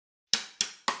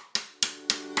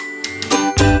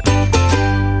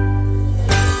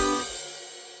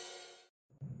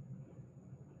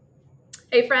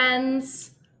Hey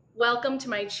friends, welcome to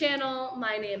my channel.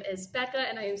 My name is Becca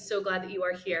and I am so glad that you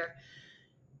are here.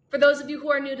 For those of you who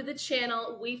are new to the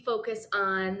channel, we focus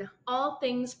on all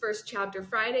things First Chapter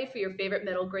Friday for your favorite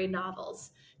middle grade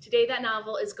novels. Today that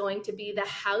novel is going to be The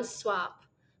House Swap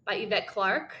by Yvette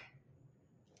Clark.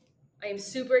 I am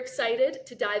super excited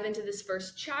to dive into this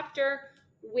first chapter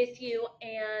with you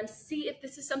and see if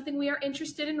this is something we are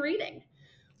interested in reading.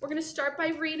 We're going to start by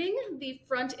reading the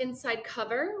front inside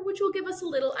cover, which will give us a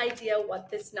little idea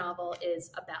what this novel is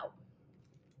about.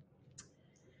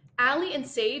 Allie and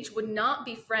Sage would not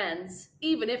be friends,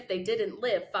 even if they didn't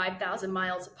live 5,000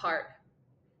 miles apart.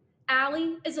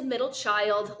 Allie is a middle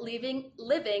child living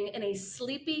in a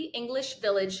sleepy English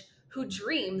village who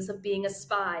dreams of being a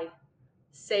spy.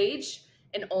 Sage,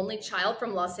 an only child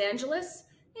from Los Angeles,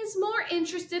 is more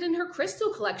interested in her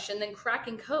crystal collection than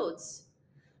cracking codes.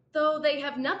 Though they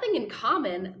have nothing in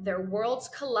common, their worlds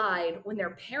collide when their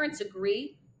parents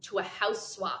agree to a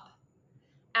house swap.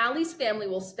 Allie's family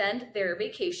will spend their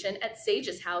vacation at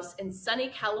Sage's house in sunny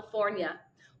California,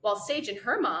 while Sage and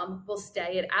her mom will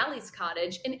stay at Allie's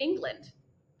cottage in England.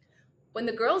 When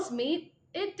the girls meet,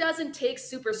 it doesn't take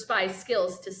super spy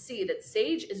skills to see that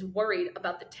Sage is worried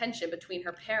about the tension between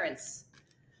her parents.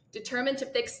 Determined to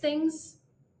fix things,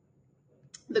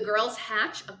 the girls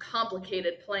hatch a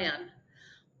complicated plan.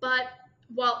 But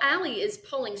while Allie is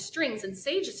pulling strings in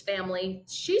Sage's family,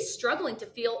 she's struggling to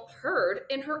feel heard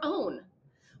in her own,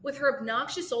 with her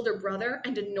obnoxious older brother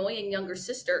and annoying younger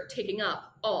sister taking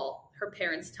up all her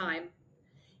parents' time.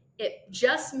 It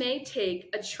just may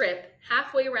take a trip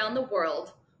halfway around the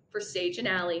world for Sage and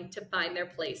Allie to find their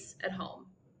place at home.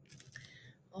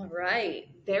 All right,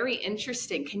 very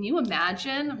interesting. Can you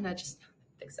imagine? I'm gonna just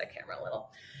fix that camera a little.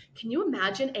 Can you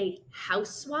imagine a house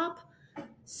swap?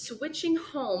 Switching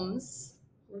homes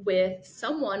with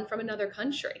someone from another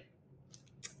country.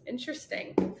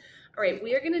 Interesting. All right,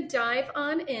 we are going to dive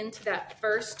on into that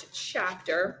first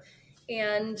chapter,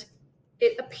 and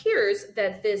it appears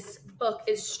that this book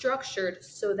is structured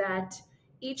so that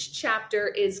each chapter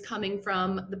is coming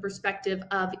from the perspective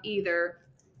of either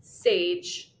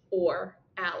Sage or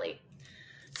Allie.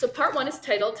 So part one is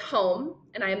titled Home,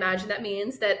 and I imagine that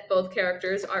means that both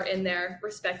characters are in their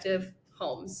respective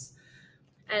homes.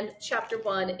 And chapter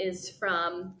one is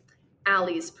from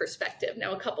Allie's perspective.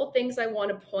 Now, a couple things I want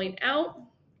to point out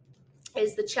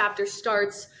is the chapter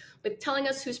starts with telling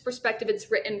us whose perspective it's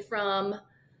written from,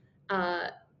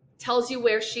 tells you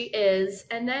where she is,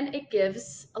 and then it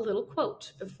gives a little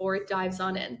quote before it dives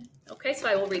on in. Okay, so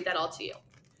I will read that all to you.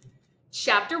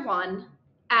 Chapter one,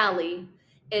 Allie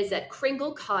is at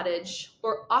Kringle Cottage,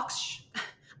 or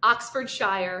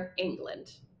Oxfordshire,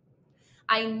 England.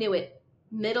 I knew it.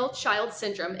 Middle child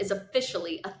syndrome is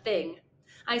officially a thing.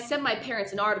 I sent my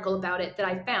parents an article about it that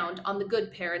I found on the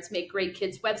Good Parents Make Great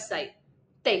Kids website.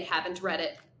 They haven't read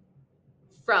it.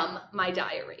 From my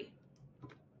diary.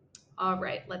 All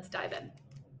right, let's dive in.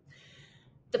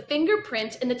 The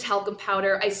fingerprint in the talcum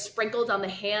powder I sprinkled on the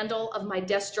handle of my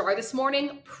desk drawer this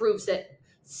morning proves it.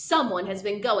 Someone has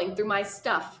been going through my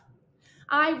stuff.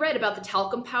 I read about the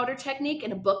talcum powder technique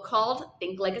in a book called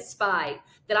Think Like a Spy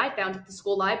that I found at the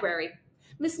school library.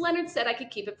 Miss Leonard said I could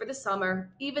keep it for the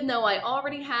summer, even though I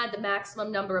already had the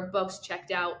maximum number of books checked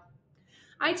out.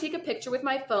 I take a picture with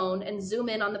my phone and zoom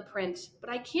in on the print, but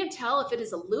I can't tell if it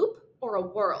is a loop or a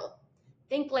whirl.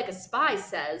 Think Like a Spy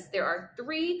says there are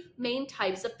three main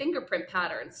types of fingerprint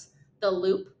patterns: the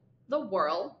loop, the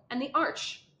whirl, and the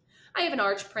arch. I have an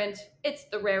arch print. It's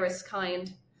the rarest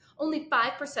kind. Only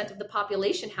 5% of the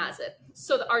population has it,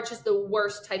 so the arch is the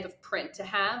worst type of print to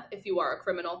have if you are a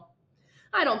criminal.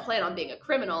 I don't plan on being a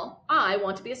criminal. I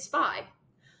want to be a spy.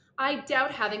 I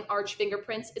doubt having arch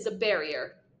fingerprints is a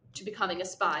barrier to becoming a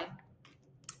spy.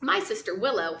 My sister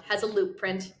Willow has a loop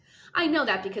print. I know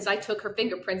that because I took her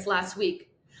fingerprints last week.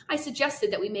 I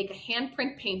suggested that we make a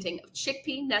handprint painting of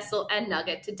Chickpea, Nestle, and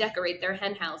Nugget to decorate their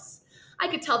hen house. I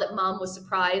could tell that Mom was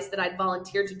surprised that I'd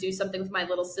volunteered to do something with my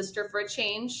little sister for a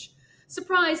change.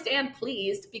 Surprised and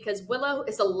pleased because Willow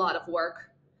is a lot of work.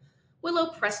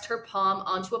 Willow pressed her palm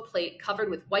onto a plate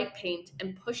covered with white paint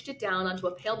and pushed it down onto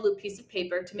a pale blue piece of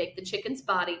paper to make the chicken's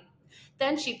body.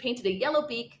 Then she painted a yellow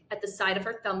beak at the side of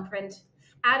her thumbprint,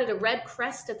 added a red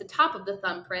crest at the top of the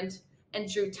thumbprint,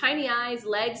 and drew tiny eyes,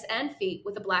 legs, and feet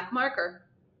with a black marker.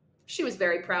 She was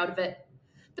very proud of it.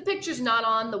 The picture's not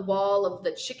on the wall of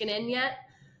the chicken inn yet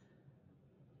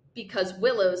because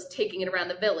Willow's taking it around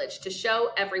the village to show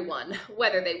everyone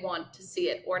whether they want to see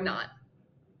it or not.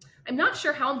 I'm not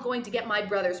sure how I'm going to get my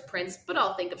brother's prints, but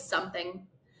I'll think of something.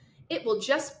 It will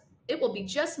be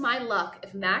just my luck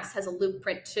if Max has a loop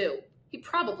print too. He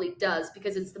probably does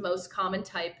because it's the most common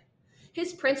type.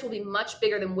 His prints will be much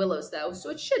bigger than Willow's, though, so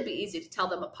it should be easy to tell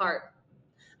them apart.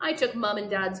 I took Mom and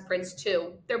Dad's prints,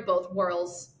 too. They're both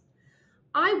whirls.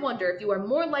 I wonder if you are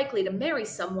more likely to marry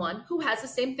someone who has the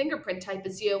same fingerprint type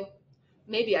as you.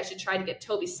 Maybe I should try to get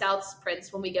Toby South's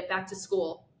prints when we get back to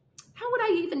school. How would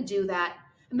I even do that?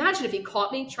 Imagine if he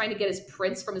caught me trying to get his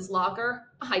prints from his locker.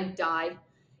 I'd die.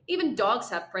 Even dogs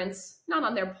have prints. Not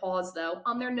on their paws, though,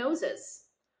 on their noses.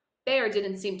 Bear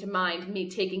didn't seem to mind me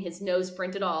taking his nose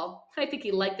print at all. I think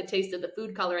he liked the taste of the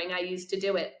food coloring I used to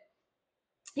do it.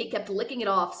 He kept licking it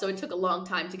off, so it took a long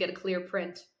time to get a clear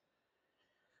print.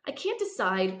 I can't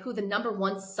decide who the number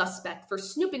one suspect for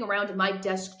snooping around in my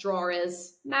desk drawer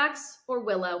is, Max or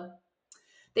Willow.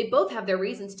 They both have their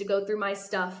reasons to go through my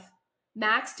stuff.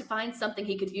 Max to find something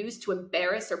he could use to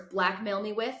embarrass or blackmail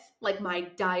me with, like my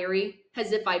diary,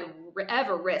 as if I'd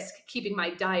ever risk keeping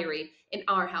my diary in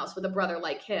our house with a brother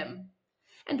like him.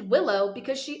 And Willow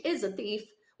because she is a thief,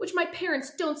 which my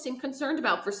parents don't seem concerned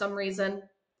about for some reason.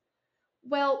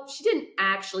 Well, she didn't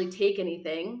actually take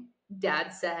anything, Dad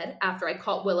said, after I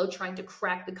caught Willow trying to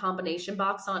crack the combination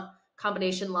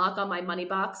lock on my money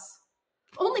box.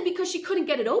 Only because she couldn't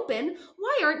get it open.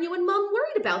 Why aren't you and Mom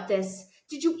worried about this?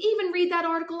 Did you even read that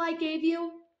article I gave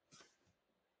you?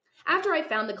 After I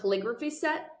found the calligraphy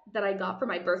set that I got for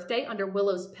my birthday under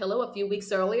Willow's pillow a few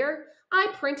weeks earlier, I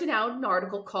printed out an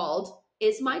article called,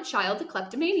 "Is My Child a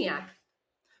Kleptomaniac?"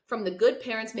 from the Good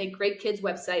Parents Make Great Kids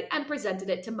website and presented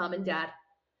it to Mom and Dad.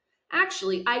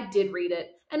 Actually, I did read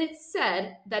it, and it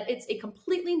said that it's a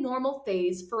completely normal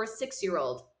phase for a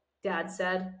 6-year-old, Dad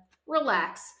said.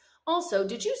 Relax. Also,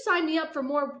 did you sign me up for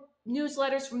more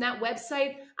newsletters from that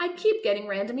website? I keep getting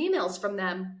random emails from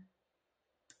them.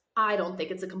 I don't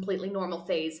think it's a completely normal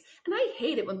phase, and I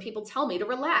hate it when people tell me to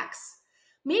relax.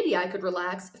 Maybe I could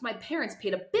relax if my parents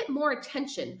paid a bit more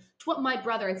attention to what my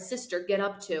brother and sister get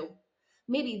up to.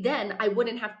 Maybe then I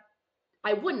wouldn't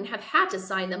have had to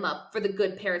sign them up for the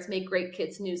Good Parents Make Great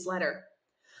Kids newsletter.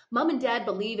 Mom and Dad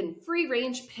believe in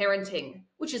free-range parenting,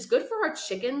 which is good for our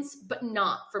chickens, but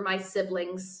not for my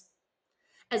siblings.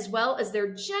 As well as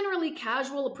their generally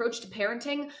casual approach to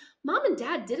parenting, Mom and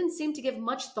Dad didn't seem to give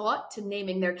much thought to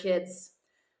naming their kids.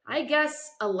 I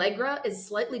guess Allegra is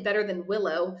slightly better than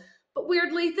Willow, but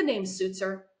weirdly, the name suits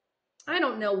her. I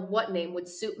don't know what name would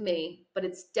suit me, but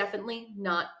it's definitely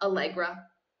not Allegra.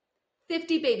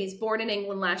 50 babies born in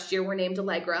England last year were named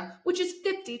Allegra, which is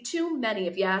 50 too many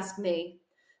if you ask me.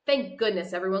 Thank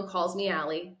goodness everyone calls me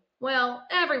Allie. Well,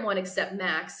 everyone except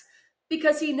Max,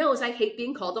 because he knows I hate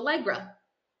being called Allegra.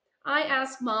 I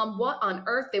asked Mom what on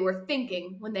earth they were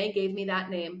thinking when they gave me that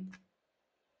name.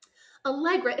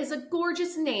 Allegra is a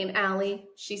gorgeous name, Allie,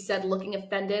 she said, looking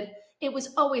offended. It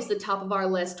was always the top of our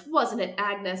list, wasn't it,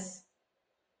 Agnes?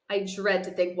 I dread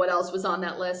to think what else was on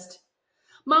that list.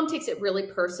 Mom takes it really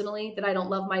personally that I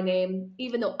don't love my name,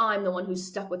 even though I'm the one who's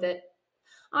stuck with it.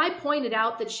 I pointed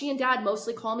out that she and Dad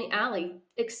mostly call me Allie,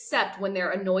 except when they're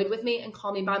annoyed with me and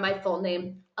call me by my full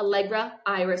name, Allegra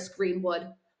Iris Greenwood,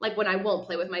 like when I won't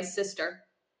play with my sister.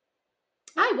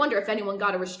 I wonder if anyone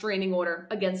got a restraining order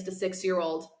against a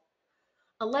 6-year-old.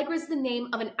 Allegra's the name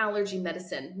of an allergy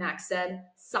medicine, Max said.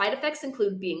 Side effects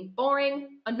include being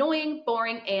boring, annoying,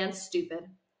 boring, and stupid.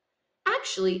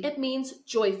 Actually, it means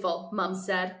joyful, Mom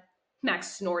said.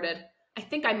 Max snorted. I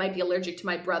think I might be allergic to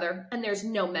my brother, and there's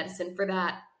no medicine for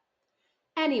that.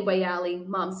 Anyway, Allie,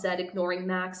 Mom said, ignoring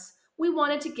Max, we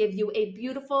wanted to give you a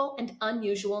beautiful and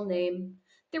unusual name.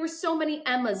 There were so many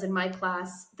Emmas in my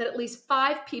class that at least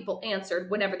 5 people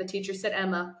answered whenever the teacher said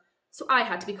Emma, so I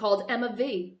had to be called Emma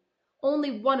V.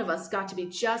 Only one of us got to be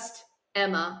just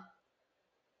Emma.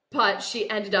 But she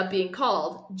ended up being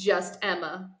called just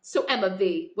Emma, so Emma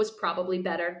V was probably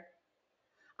better.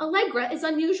 Allegra is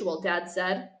unusual, Dad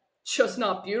said. Just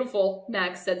not beautiful,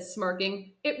 Max said,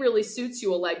 smirking. It really suits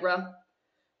you, Allegra.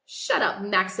 Shut up,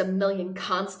 Maximilian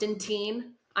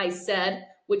Constantine, I said,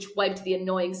 which wiped the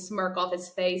annoying smirk off his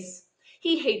face.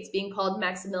 He hates being called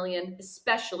Maximilian,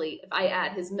 especially if I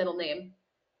add his middle name.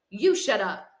 You shut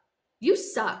up. You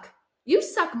suck. You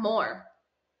suck more.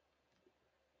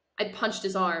 I punched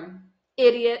his arm.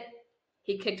 Idiot.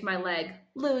 He kicked my leg.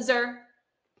 Loser.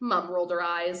 Mom rolled her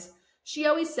eyes. She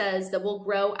always says that we'll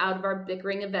grow out of our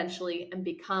bickering eventually and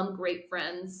become great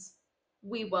friends.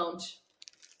 We won't.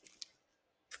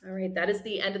 All right, that is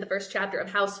the end of the first chapter of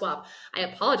House Swap. I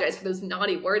apologize for those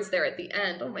naughty words there at the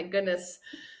end. Oh my goodness.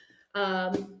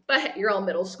 But you're all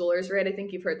middle schoolers, right? I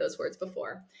think you've heard those words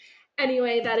before.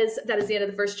 Anyway, that is the end of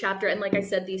the first chapter. And like I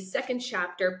said, the second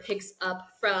chapter picks up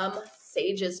from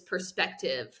Sage's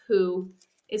perspective, who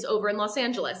is over in Los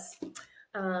Angeles.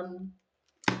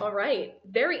 All right.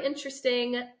 Very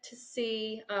interesting to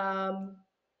see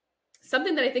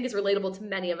something that I think is relatable to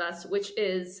many of us, which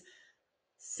is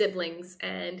siblings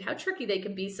and how tricky they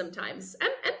can be sometimes,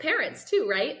 and parents too,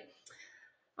 right?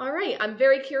 All right, I'm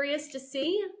very curious to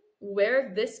see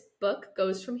where this book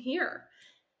goes from here.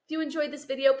 If you enjoyed this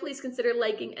video, please consider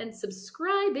liking and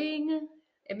subscribing.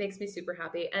 It makes me super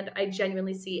happy, and I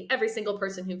genuinely see every single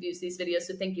person who views these videos,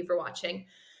 so thank you for watching.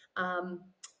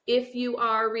 If you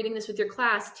are reading this with your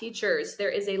class, teachers,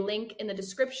 there is a link in the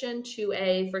description to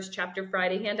a First Chapter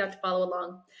Friday handout to follow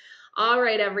along. All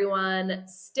right, everyone,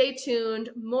 stay tuned.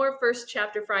 More First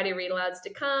Chapter Friday read-alouds to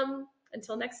come.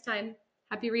 Until next time,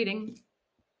 happy reading.